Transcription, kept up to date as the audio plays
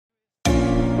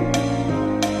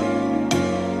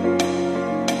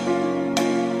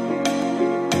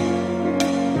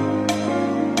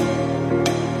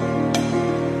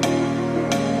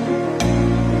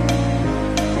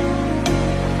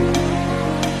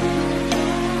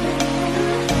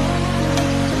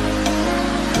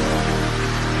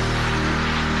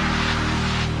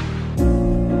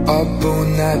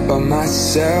night by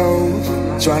myself,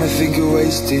 trying to figure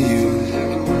ways to you.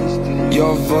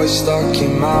 Your voice stuck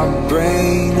in my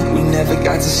brain, we never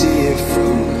got to see it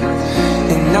through.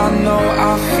 And I know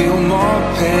I feel more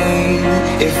pain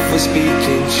if we're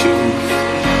speaking truth.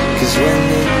 Cause when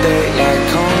the daylight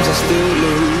comes I still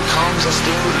lose.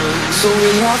 So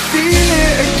will I feel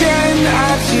it again?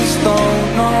 I just don't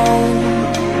know.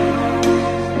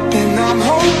 And I'm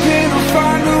hoping I'll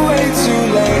find a way to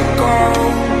let go.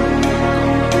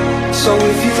 So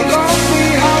if you love me,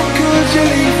 how could you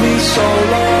leave me so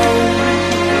low?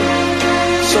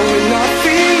 So will I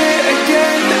feel it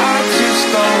again? I just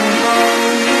don't know.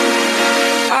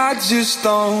 I just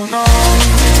don't know.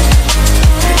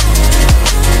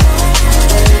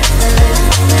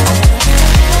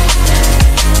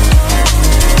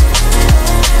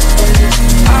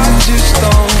 I just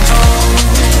don't know.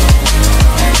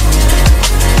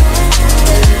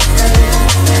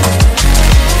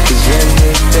 Cause when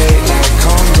the daylight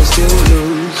comes I still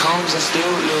lose.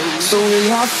 So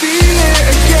will I feel it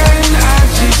again? I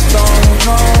just don't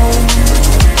know.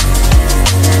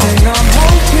 And I'm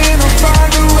hoping I'll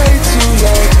find a way to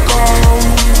let go.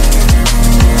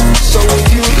 So if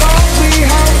you love me,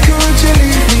 how could you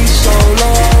leave me so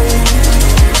low?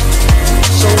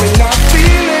 So will I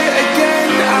feel it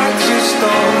again? I just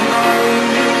don't know.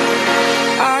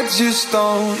 I just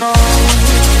don't know.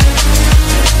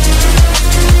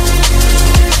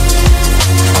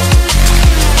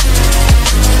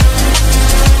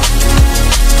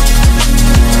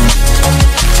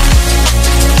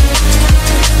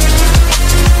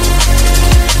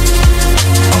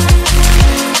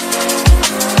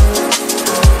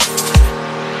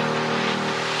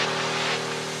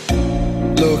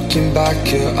 Looking back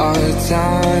at our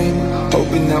time,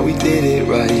 hoping that we did it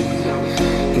right.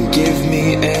 And give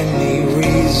me any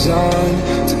reason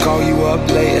to call you up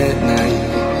late at night.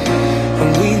 And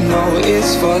we know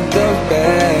it's for the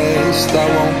best, I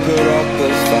won't put up a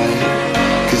fight.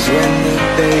 Cause when the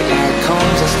daylight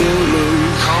comes I still lose.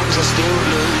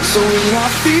 So will I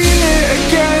feel it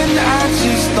again? I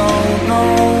just don't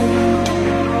know.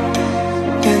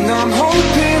 And I'm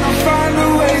hoping I'll find a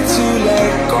way to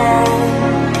let go.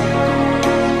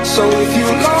 So if you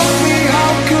love me,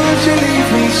 how could you leave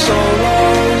me so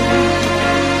low?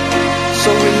 So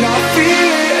will I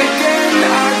feel it again?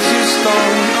 I just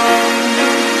don't know.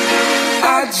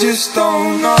 I just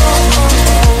don't know.